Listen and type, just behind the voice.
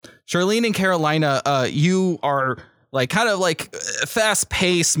Charlene and Carolina, you are like kind of like fast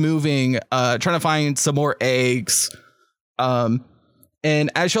paced moving, trying to find some more eggs. And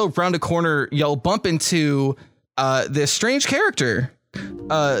as you'll round a corner, you'll bump into this strange character.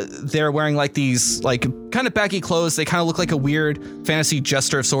 They're wearing like these like kind of baggy clothes. They kind of look like a weird fantasy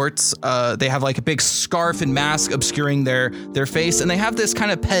jester of sorts. They have like a big scarf and mask obscuring their face, and they have this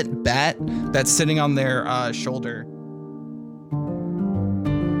kind of pet bat that's sitting on their shoulder.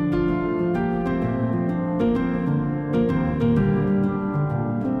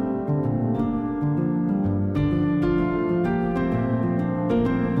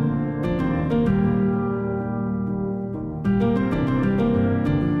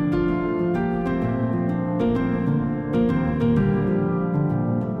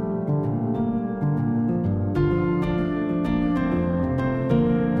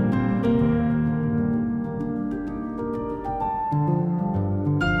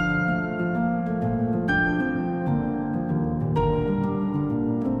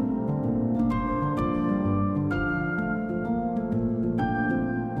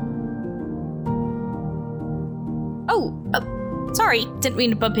 Sorry, didn't mean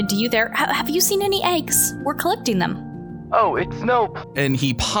to bump into you there. Have you seen any eggs? We're collecting them. Oh, it's Nope. And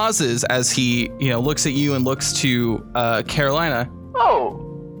he pauses as he, looks at you and looks to Carolina.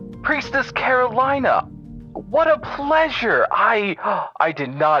 Oh, Priestess Carolina. What a pleasure. I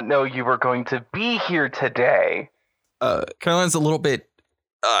did not know you were going to be here today. Carolina's a little bit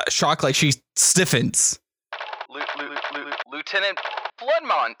shocked, like she stiffens. Lieutenant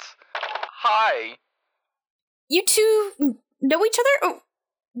Bloodmont. Hi. You two know each other? Oh,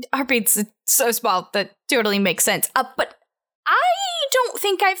 Heartbeat's so small that totally makes sense. But I don't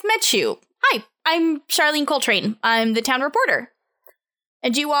think I've met you. Hi, I'm Charlene Coltrane. I'm the town reporter.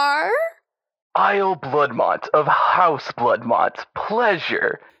 And you are? Isle Bloodmont of House Bloodmont.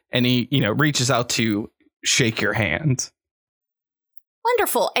 Pleasure. And he, reaches out to shake your hand.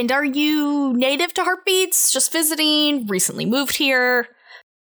 Wonderful. And are you native to Heartbeats? Just visiting? Recently moved here?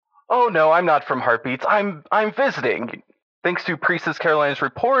 Oh no, I'm not from Heartbeats. I'm visiting. Thanks to Priestess Carolina's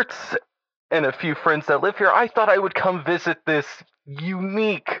reports and a few friends that live here, I thought I would come visit this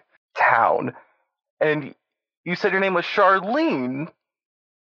unique town. And you said your name was Charlene.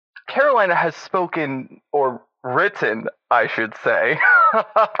 Carolina has spoken, or written, I should say,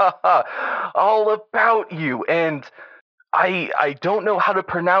 all about you. And I don't know how to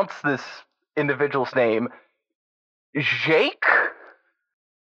pronounce this individual's name. Jake?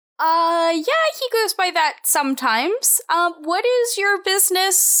 Yeah, he goes by that sometimes. What is your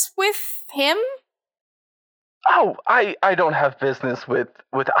business with him? Oh, I don't have business with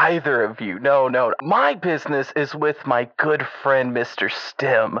either of you. No. My business is with my good friend, Mr.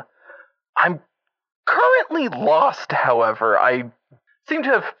 Stem. I'm currently lost, however. I seem to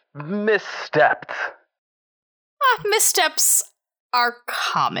have misstepped. Missteps are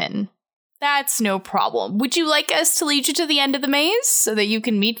common. That's no problem. Would you like us to lead you to the end of the maze so that you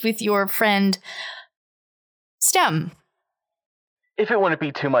can meet with your friend Stem? If it wouldn't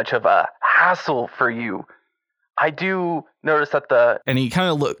be too much of a hassle for you, I do notice that and he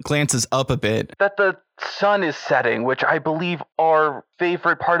kind of glances up a bit. That the sun is setting, which I believe our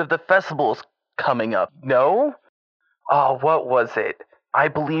favorite part of the festival is coming up. No? Oh, what was it? I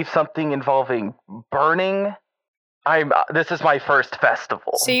believe something involving burning. This is my first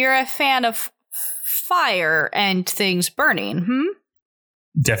festival. So you're a fan of fire and things burning,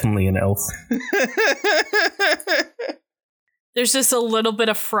 Definitely an elf. There's just a little bit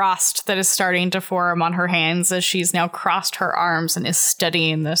of frost that is starting to form on her hands as she's now crossed her arms and is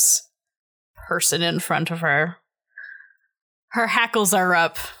studying this person in front of her. Her hackles are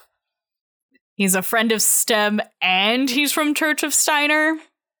up. He's a friend of Stem and he's from Church of Steiner.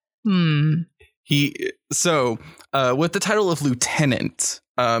 With the title of lieutenant,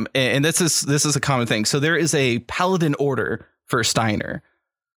 and this is a common thing. So there is a paladin order for Steiner,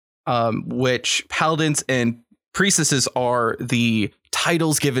 which paladins and priestesses are the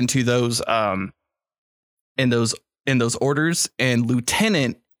titles given to those in those orders, and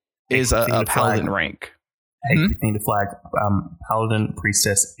lieutenant is a paladin rank. Hey, thing to flag, paladin,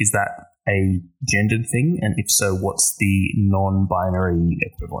 priestess, is that a gendered thing? And if so, what's the non-binary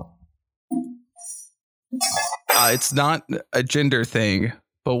equivalent? It's not a gender thing,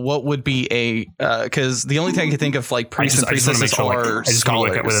 but what would be a because the only thing I can think of like priests and priestesses are scholars. I just want to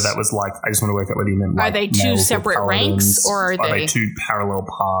work out whether that was like. I just want to work out whether you meant like. Are they two separate ranks, or are they two parallel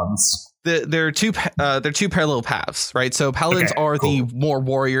paths? They're two parallel paths, right? So paladins are the more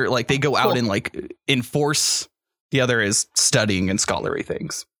warrior, like they go out and like enforce. The other is studying and scholarly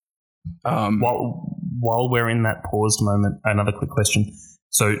things. While we're in that paused moment, another quick question.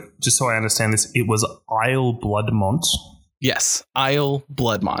 So, just so I understand this, it was Isle Bloodmont. Yes, Isle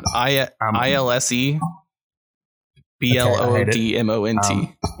Bloodmont. ILSE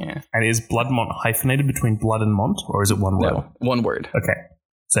BLOODMONT. Yeah. And is Bloodmont hyphenated between Blood and Mont, or is it one word? No, one word. Okay.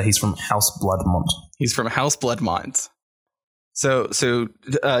 So he's from House Bloodmont. He's from House Bloodmont. So,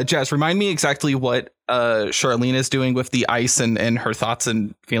 Jazz, remind me exactly what Charlene is doing with the ice and her thoughts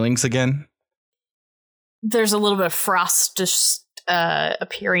and feelings again. There's a little bit of frost just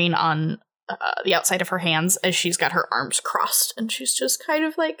appearing on the outside of her hands as she's got her arms crossed, and she's just kind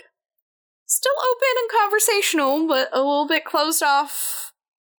of like still open and conversational, but a little bit closed off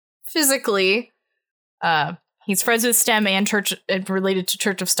physically. He's friends with STEM and Church related to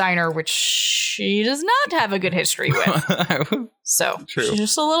Church of Steiner, which she does not have a good history with. So True. She's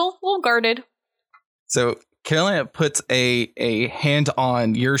just a little guarded. So Carolina puts a hand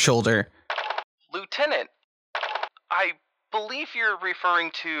on your shoulder. Lieutenant, I believe you're referring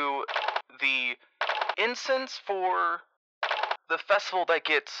to the incense for the festival that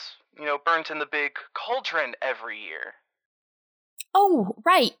gets, burnt in the big cauldron every year. Oh,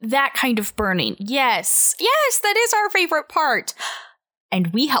 right. That kind of burning. Yes. Yes, that is our favorite part. And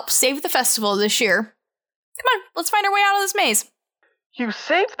we helped save the festival this year. Come on, let's find our way out of this maze. You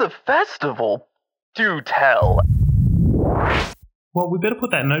saved the festival? Do tell. Well, we better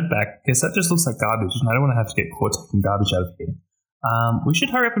put that note back, because that just looks like garbage, and I don't want to have to get caught taking garbage out of here. We should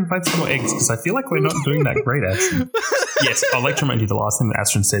hurry up and find some more eggs, because I feel like we're not doing that great, Astrid. Yes, I'd like to remind you the last thing that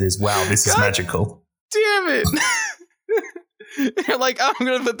Astrid said is, wow, this is magical. Damn it. You're like, oh, I'm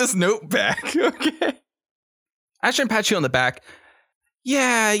going to put this note back. Okay. Astrid pats you on the back.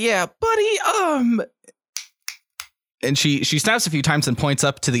 Yeah, buddy, And she snaps a few times and points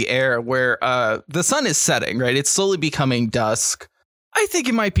up to the air where the sun is setting, right? It's slowly becoming dusk. I think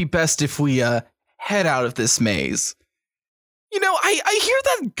it might be best if we head out of this maze. I hear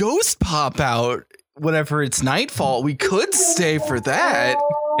that ghost pop out whenever it's nightfall. We could stay for that.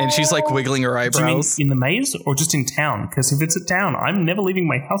 And she's like wiggling her eyebrows. Do you mean in the maze or just in town? Because if it's a town, I'm never leaving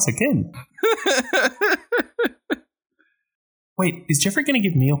my house again. Wait, is Jeffrey going to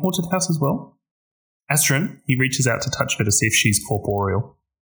give me a haunted house as well? Astrid, he reaches out to touch her to see if she's corporeal.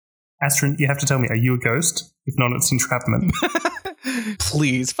 Astrid, you have to tell me, are you a ghost? If not, it's entrapment.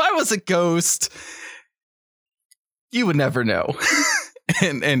 Please, if I was a ghost, you would never know.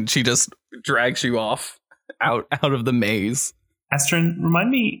 and she just drags you off out of the maze. Astrid, remind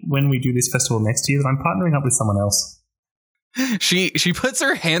me when we do this festival next year that I'm partnering up with someone else. She puts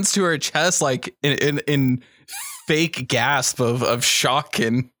her hands to her chest like in fake gasp of shock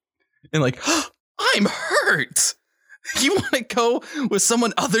and like, oh, I'm hurt. You want to go with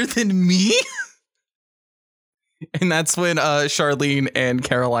someone other than me? And that's when Charlene and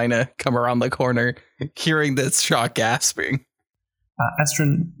Carolina come around the corner, hearing this shock gasping.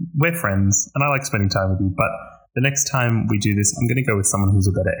 Astrid, we're friends, and I like spending time with you, but the next time we do this, I'm going to go with someone who's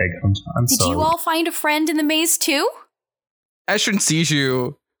a better egg hunter. Did you all find a friend in the maze too? Astrid sees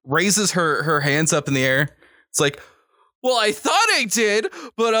you, raises her hands up in the air. It's like, well, I thought I did,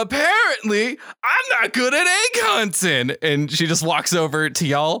 but apparently I'm not good at egg hunting. And she just walks over to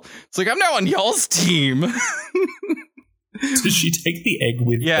y'all. It's like, I'm now on y'all's team. Does she take the egg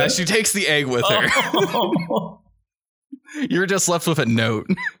with her? Yeah, she takes the egg with her. Oh. You're just left with a note.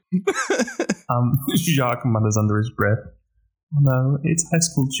 Jacques mutters under his breath. Oh no, it's high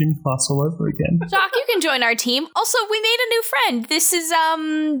school gym class all over again. Jacques, you can join our team. Also, we made a new friend. This is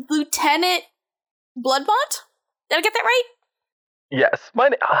Lieutenant Bloodmont. Did I get that right? Yes.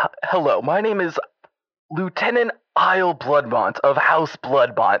 Hello, my name is Lieutenant Isle Bloodmont of House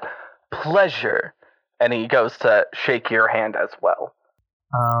Bloodmont. Pleasure. And he goes to shake your hand as well.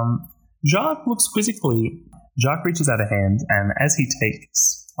 Jacques looks quizzically. Jacques reaches out a hand, and as he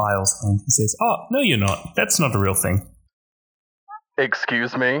takes Isle's hand, he says, "Oh, no, you're not. That's not a real thing."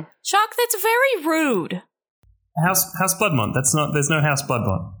 Excuse me? Jacques, that's very rude. House Bloodmont. There's no House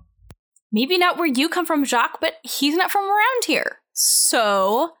Bloodmont. Maybe not where you come from, Jacques, but he's not from around here.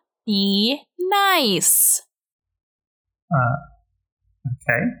 So, be nice.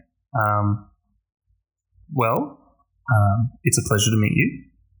 Okay. Well, it's a pleasure to meet you.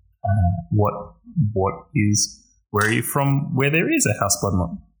 Where are you from where there is a House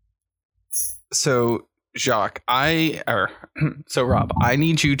Bloodmont? So, Jacques, Rob, I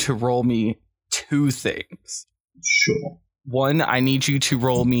need you to roll me two things. Sure. One, I need you to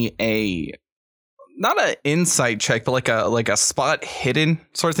roll me not an insight check, but like a spot hidden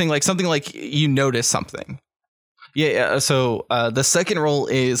sort of thing, like something like you notice something. Yeah. So the second roll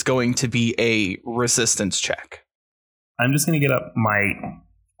is going to be a resistance check. I'm just going to get up my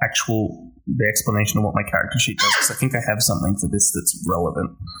the explanation of what my character sheet does, because I think I have something for this that's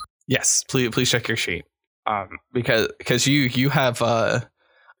relevant. Yes, please check your sheet. Because you have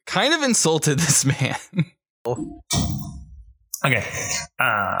kind of insulted this man. Okay.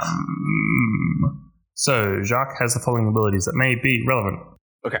 So Jacques has the following abilities that may be relevant.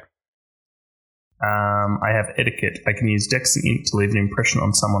 Okay. I have etiquette. I can use Dex and Int to leave an impression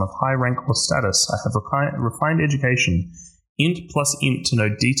on someone of high rank or status. I have refined education. Int plus Int to know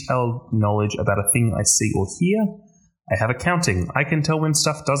detailed knowledge about a thing I see or hear. I have accounting. I can tell when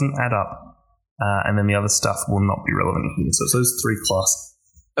stuff doesn't add up. And then the other stuff will not be relevant here. So it's those 3 class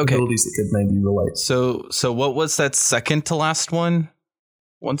abilities that could maybe relate. So what was that second to last one?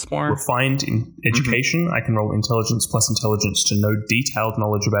 Once more. Refined in education. I can roll intelligence plus intelligence to know detailed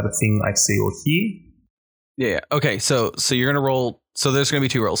knowledge about a thing I see or hear. Yeah. Okay. So you're gonna roll. So there's gonna be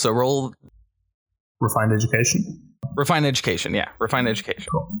 2 rolls. So roll refined education. Refined education. Yeah. Refined education.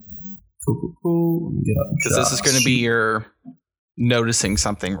 Cool. Because this is gonna be your noticing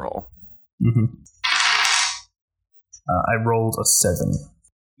something roll. Mm-hmm. I rolled a 7.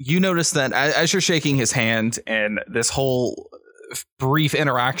 You notice that as you're shaking his hand, and this whole brief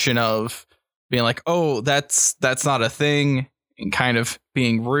interaction of being like, "Oh, that's not a thing," and kind of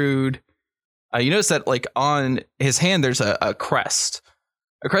being rude. You notice that like on his hand, there's a crest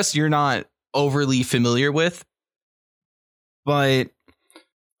you're not overly familiar with. But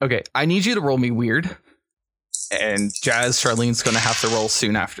okay, I need you to roll me weird, and Charlene's going to have to roll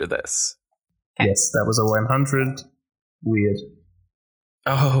soon after this. Yes, that was a 100. Weird.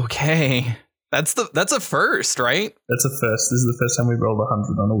 Okay. That's a first, right? That's a first. This is the first time we've rolled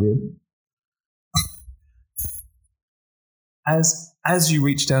 100 on a weird. As you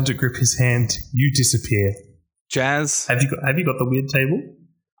reach down to grip his hand, you disappear. Jazz, have you got the weird table?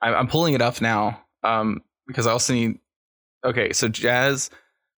 I'm pulling it up now. Because I also need. Okay, so Jazz,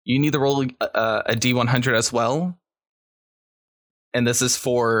 you need to roll a D100 as well. And this is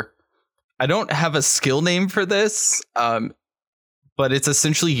for. I don't have a skill name for this. But it's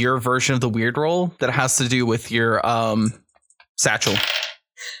essentially your version of the weird roll that has to do with your satchel.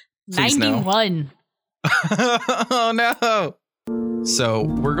 Please 91. No. Oh no. So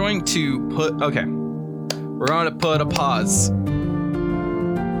we're going to put a pause.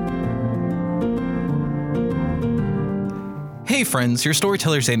 Hey friends, your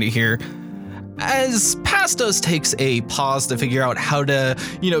storyteller Sandy here. As Past Us takes a pause to figure out how to,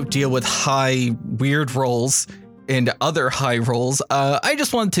 deal with high weird rolls and other high rolls, I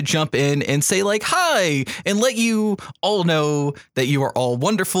just wanted to jump in and say like hi and let you all know that you are all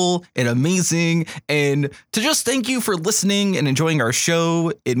wonderful and amazing, and to just thank you for listening and enjoying our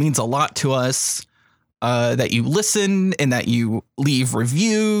show. It means a lot to us that you listen and that you leave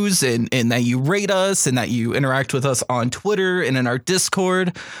reviews and that you rate us and that you interact with us on Twitter and in our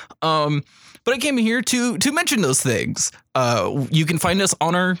Discord. But I came here to mention those things. You can find us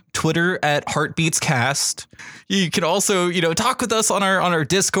on our Twitter at HeartbeatsCast. You can also, talk with us on our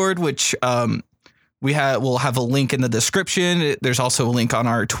Discord, which we'll have a link in the description. There's also a link on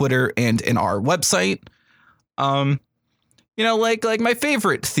our Twitter and in our website. Like my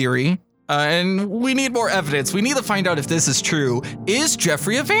favorite theory, and we need more evidence. We need to find out if this is true. Is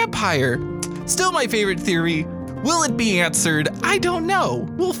Jeffrey a vampire? Still my favorite theory. Will it be answered? I don't know.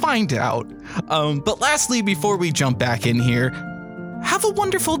 We'll find out. But lastly, before we jump back in here, have a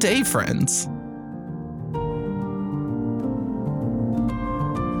wonderful day, friends.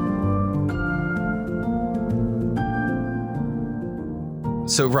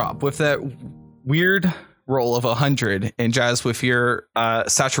 So, Rob, with that weird roll of 100 and Jazz with your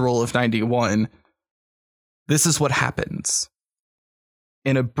satchel roll of 91, this is what happens.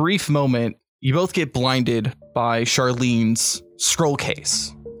 In a brief moment, you both get blinded by Charlene's scroll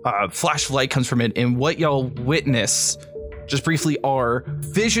case. Flash of light comes from it, and what y'all witness just briefly are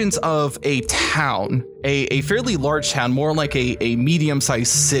visions of a town, a fairly large town, more like a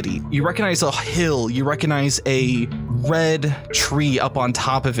medium-sized city. You recognize a hill, you recognize a red tree up on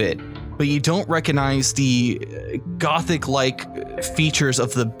top of it, but you don't recognize the Gothic-like features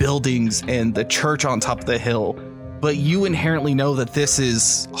of the buildings and the church on top of the hill. But you inherently know that this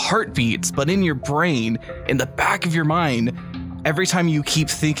is Heartbeats, but in your brain, in the back of your mind, every time you keep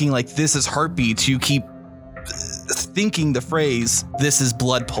thinking like this is Heartbeats, you keep thinking the phrase, this is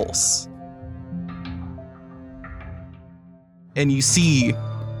Blood Pulse. And you see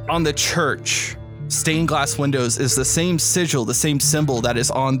on the church, stained glass windows is the same sigil, the same symbol that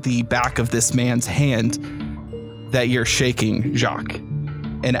is on the back of this man's hand that you're shaking, Jacques.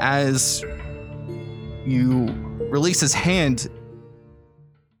 And as you release his hand,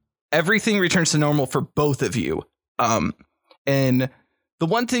 everything returns to normal for both of you. And the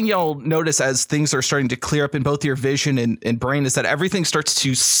one thing y'all notice as things are starting to clear up in both your vision and brain is that everything starts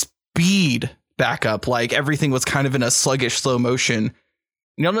to speed back up, like everything was kind of in a sluggish slow motion. And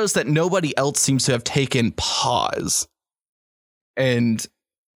you'll notice that nobody else seems to have taken pause. And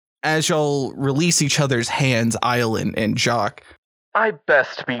as y'all release each other's hands, Island and Jock, I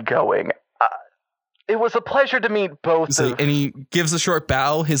best be going. It was a pleasure to meet both of... And he gives a short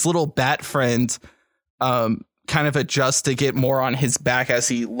bow. His little bat friend kind of adjusts to get more on his back as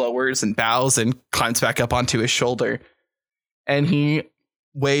he lowers and bows and climbs back up onto his shoulder. And he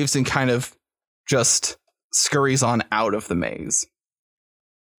waves and kind of just scurries on out of the maze.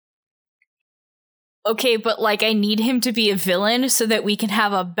 Okay, but like I need him to be a villain so that we can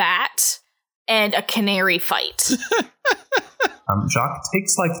have a bat and a canary fight. Jacques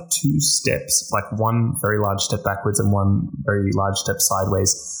takes like 2 steps, like one very large step backwards and one very large step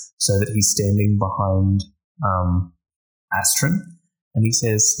sideways, so that he's standing behind Astron, and he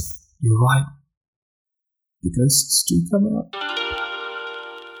says, "You're right. The ghosts do come out."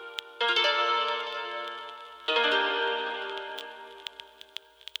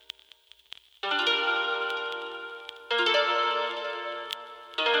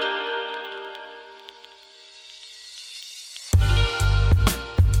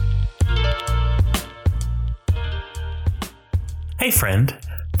 Hey friend,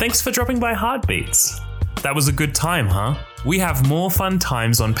 thanks for dropping by Heartbeats. That was a good time, huh? We have more fun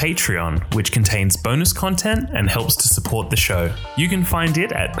times on Patreon, which contains bonus content and helps to support the show. You can find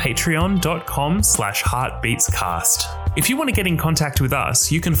it at patreon.com/heartbeatscast. If you want to get in contact with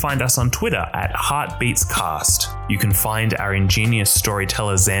us, you can find us on Twitter at heartbeatscast. You can find our ingenious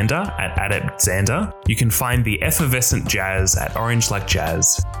storyteller Xander at adeptxander. You can find the effervescent Jazz at Orange Like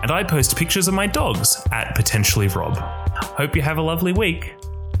Jazz. And I post pictures of my dogs at potentially Rob. Hope you have a lovely week.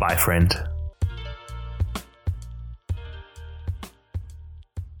 Bye, friend.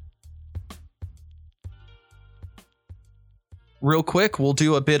 Real quick, we'll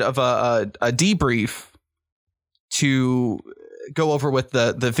do a bit of a debrief to go over with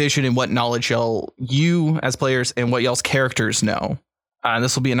the vision and what knowledge you as players and what y'all's characters know. And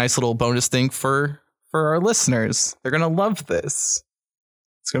this will be a nice little bonus thing for our listeners. They're going to love this.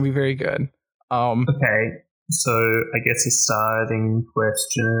 It's going to be very good. Okay, so I guess a starting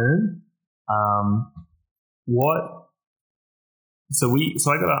question. So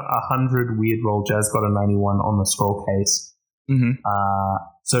I got a 100 weird roll. Jazz got a 91 on the scroll case. Mm-hmm.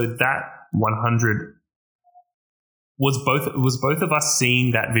 So that 100 was both of us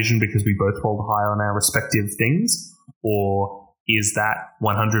seeing that vision because we both rolled high on our respective things, or is that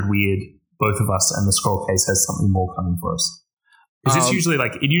 100 weird both of us and the scroll case has something more coming for us? Because it's usually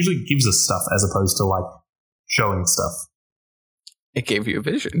it usually gives us stuff as opposed to like showing stuff. It gave you a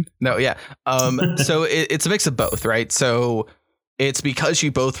vision. No, yeah. So it's a mix of both, right? So it's because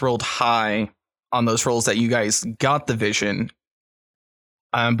you both rolled high on those rolls that you guys got the vision.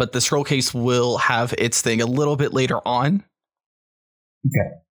 But the scroll case will have its thing a little bit later on. Okay.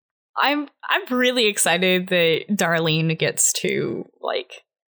 I'm really excited that Darlene gets to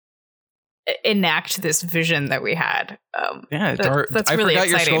enact this vision that we had. Yeah, that's I really forgot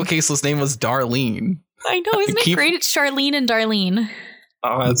exciting. your scroll case's name was Darlene. I know, isn't it great? It's Charlene and Darlene.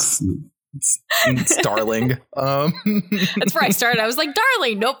 Oh, it's darling. That's where I started. I was like,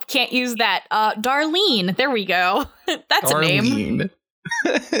 Darling. Nope, can't use that. Darlene. There we go. That's Darlene. A name.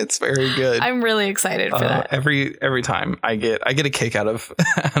 It's very good. I'm really excited for that. Every time I get a kick out of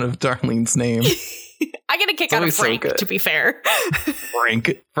Darlene's name. I get a kick out of Frank, to be fair.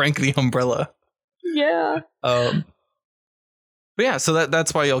 Frank the umbrella. Yeah. But yeah, so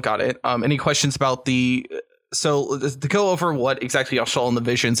that's why y'all got it. Any questions about so to go over what exactly y'all saw in the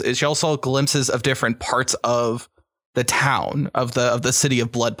visions is y'all saw glimpses of different parts of the town of the city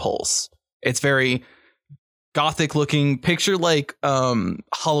of Blood Pulse. It's very gothic looking, picture like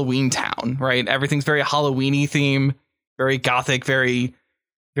Halloween town, right? Everything's very Halloween-y theme, very gothic, very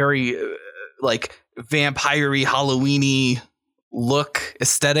like vampire-y, Halloween-y look,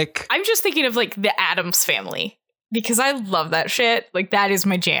 aesthetic. I'm just thinking of like the Addams Family because I love that shit. Like that is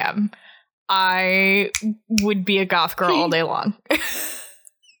my jam. I would be a goth girl all day long.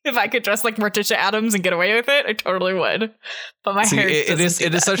 If I could dress like Morticia Addams and get away with it, I totally would. But my hair it is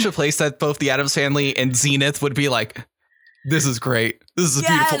such a place that both the Addams Family and Zenith would be like, this is great. This is a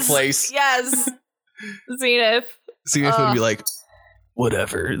beautiful place. Yes. Zenith would be like,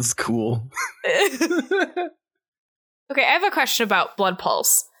 whatever, it's cool. Okay, I have a question about Blood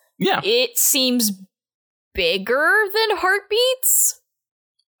Pulse. Yeah. It seems bigger than Heartbeats.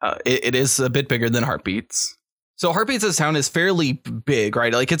 It is a bit bigger than Heartbeats. So Heartbeats' town is fairly big,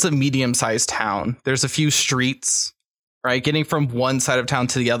 right? Like it's a medium-sized town. There's a few streets. right? Getting from one side of town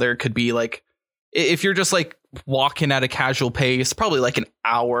to the other could be like, if you're just like walking at a casual pace, probably like an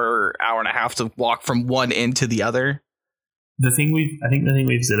hour and a half to walk from one end to the other. I think the thing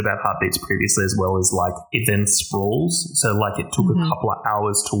we've said about Heartbeats previously as well is like it then sprawls. So like it took a couple of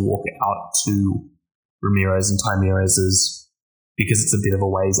hours to walk out to Ramirez and Timirez's because it's a bit of a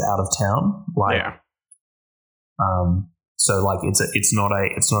ways out of town. Like, Yeah. So like it's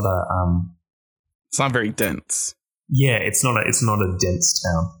not very dense. Yeah, it's not a dense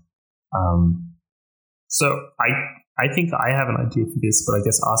town. So I think I have an idea for this, but I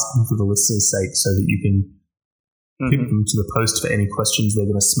guess asking for the listeners' sake so that you can pip them to the post for any questions they're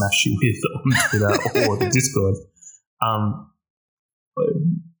going to smash you with on Twitter or the Discord.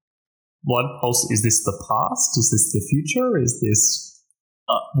 Blood Pulse, is this the past? Is this the future? Is this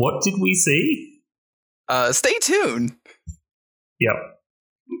what did we see? Stay tuned. Yep.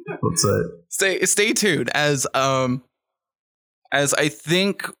 That's it. Stay tuned as I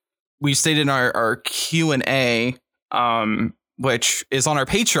think we stated in our Q&A, which is on our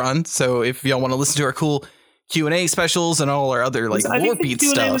Patreon. So if y'all want to listen to our cool Q&A specials and all our other like lore beat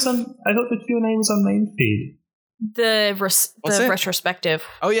stuff. I thought the Q&A was on main feed. The retrospective.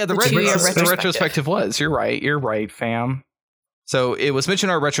 Oh yeah, the 2-year retrospective was. You're right, fam. So it was mentioned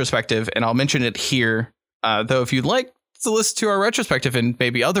in our retrospective, and I'll mention it here. Though if you'd like to listen to our retrospective and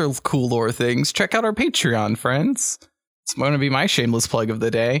maybe other cool lore things, check out our Patreon, friends. It's going to be my shameless plug of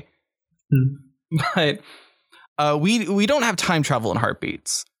the day. But we don't have time travel in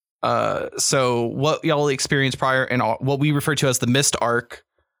Heartbeats. So what y'all experienced prior and what we refer to as the Mist arc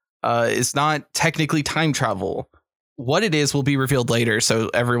is not technically time travel. What it is will be revealed later, so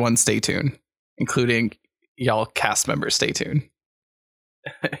everyone stay tuned, including y'all cast members. Stay tuned.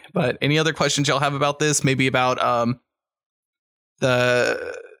 But any other questions y'all have about this? Maybe about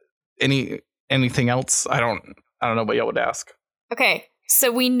anything else? I don't know what y'all would ask. Okay,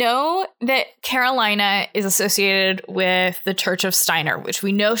 so we know that Carolina is associated with the Church of Steiner, which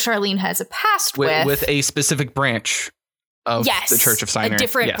we know Charlene has a past with a specific branch of the Church of Steiner. A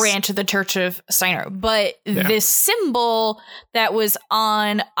different branch of the Church of Steiner. But this symbol that was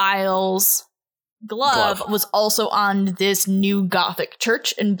on Isle's glove was also on this new Gothic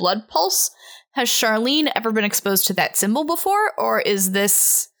church in Blood Pulse. Has Charlene ever been exposed to that symbol before, or is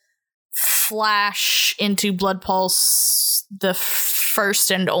this flash into Blood Pulse the first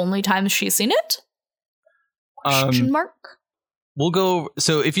and only time she's seen it? Question mark? We'll go.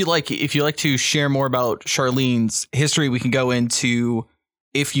 So if you like to share more about Charlene's history, we can go into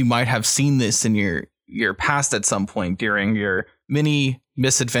if you might have seen this in your past at some point during your many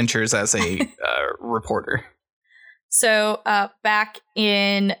misadventures as a reporter. So back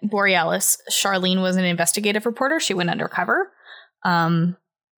in Borealis, Charlene was an investigative reporter. She went undercover. And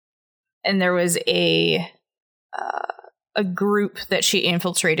there was a group that she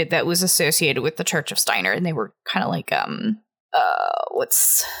infiltrated that was associated with the Church of Steiner, and they were kind of like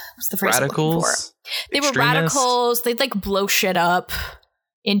what's the phrase radicals? I'm looking for? They were radicals. They'd like blow shit up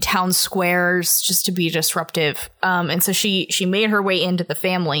in town squares just to be disruptive. And so she made her way into the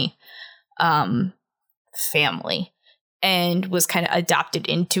family and was kind of adopted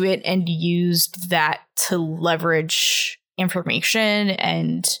into it and used that to leverage information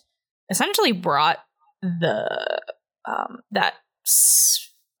and essentially brought the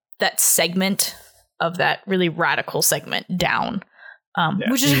that segment of that really radical segment down,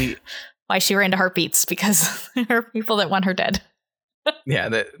 which is why she ran to Heartbeats, because there are people that want her dead.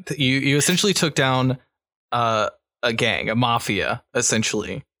 Yeah, you essentially took down a gang, a mafia,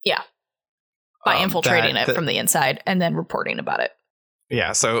 essentially. Yeah, by infiltrating it from the inside and then reporting about it.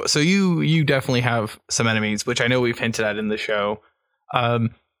 Yeah, so you definitely have some enemies, which I know we've hinted at in the show.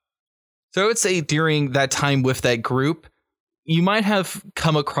 So I would say during that time with that group, you might have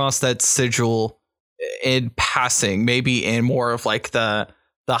come across that sigil in passing, maybe in more of like the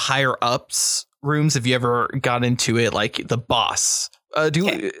higher ups rooms. If you ever got into it, like the boss,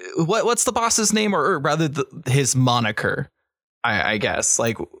 what's the boss's name, or rather his moniker? I guess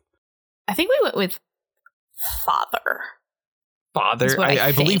like I think we went with Father.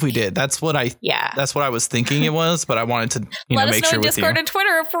 I believe we did. That's what I was thinking it was, but I wanted to let us make know sure in with Discord you. and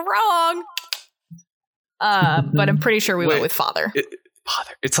Twitter if we're wrong. But I'm pretty sure we went with Father.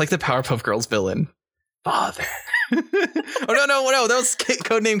 Father. It's like the Powerpuff Girls villain. Father. No. That was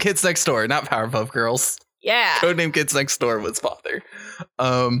Codename Kids Next Door, not Powerpuff Girls. Yeah. Codename Kids Next Door was Father.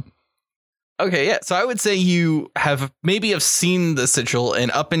 Okay, yeah. So I would say you have seen the sigil, and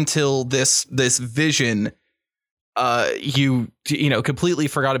up until this vision, you completely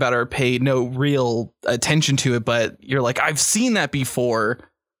forgot about it or paid no real attention to it. But you're like, I've seen that before,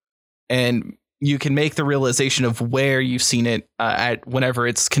 and you can make the realization of where you've seen it at whenever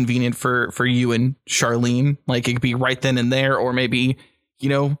it's convenient for you and Charlene. Like it could be right then and there, or maybe, you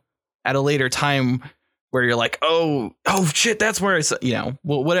know, at a later time where you're like, oh shit, that's where it's, you know,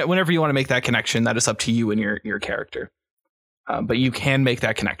 whenever you want to make that connection, that is up to you and your character. But you can make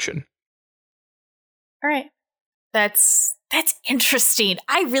that connection. All right. That's interesting.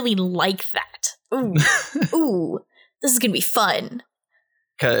 I really like that. Ooh, ooh, this is going to be fun.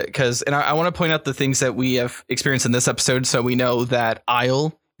 Because I want to point out the things that we have experienced in this episode. So we know that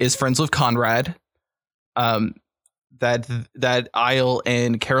Isle is friends with Conrad. That Isle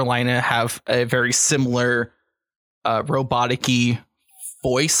and Carolina have a very similar robotic-y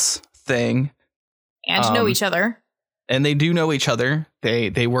voice thing. And know each other. And they do know each other.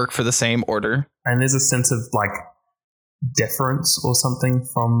 They work for the same order. And there's a sense of like deference or something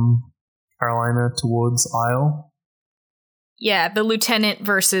from Carolina towards Isle. Yeah, the lieutenant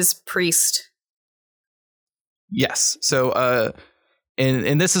versus priest. Yes. So,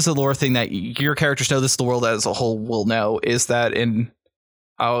 and this is a lore thing that your characters know, this the world as a whole will know, is that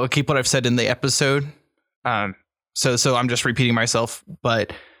I'll keep what I've said in the episode. So I'm just repeating myself,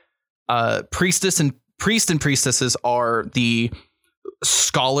 but priest and priestesses are the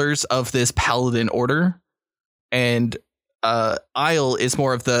scholars of this paladin order, and Isle is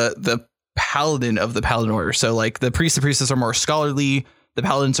more of the paladin of the paladin order. So like the priests and priestesses are more scholarly, the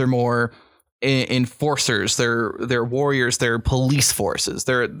paladins are more enforcers, they're warriors, they're police forces,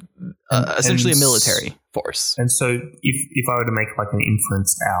 they're essentially a military force. And so if I were to make like an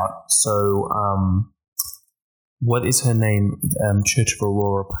inference out, so what is her name? Church of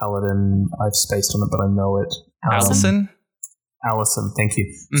Aurora Paladin, I've spaced on it but I know it. Allison, thank you.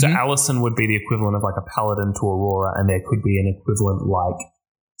 Mm-hmm. So Allison would be the equivalent of like a paladin to Aurora, and there could be an equivalent like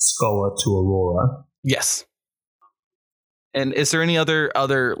scholar to Aurora. Yes. And is there any other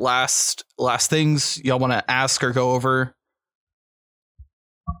last things y'all want to ask or go over?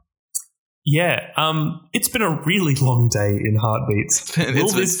 Yeah, it's been a really long day in Heartbeats. Will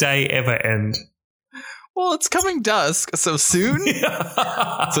this day ever end? Well, it's coming dusk, so soon.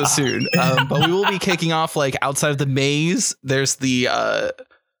 So soon. But we will be kicking off like outside of the maze. There's the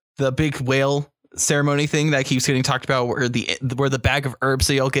big whale ceremony thing that keeps getting talked about, where the bag of herbs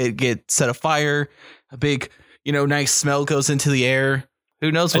that y'all get set afire. A big, nice smell goes into the air.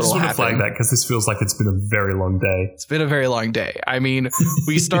 Who knows what will happen? I just want to flag that because this feels like it's been a very long day. It's been a very long day. I mean,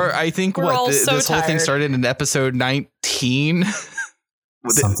 we start. I think this whole thing started in episode 19.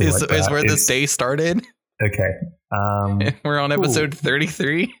 is where this day started. Okay. We're on episode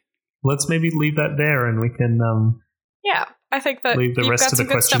 33. Let's maybe leave that there, and we can. Yeah, I think that leave the rest of the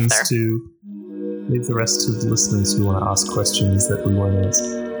questions to. Leave the rest to the listeners who want to ask questions that we won't ask.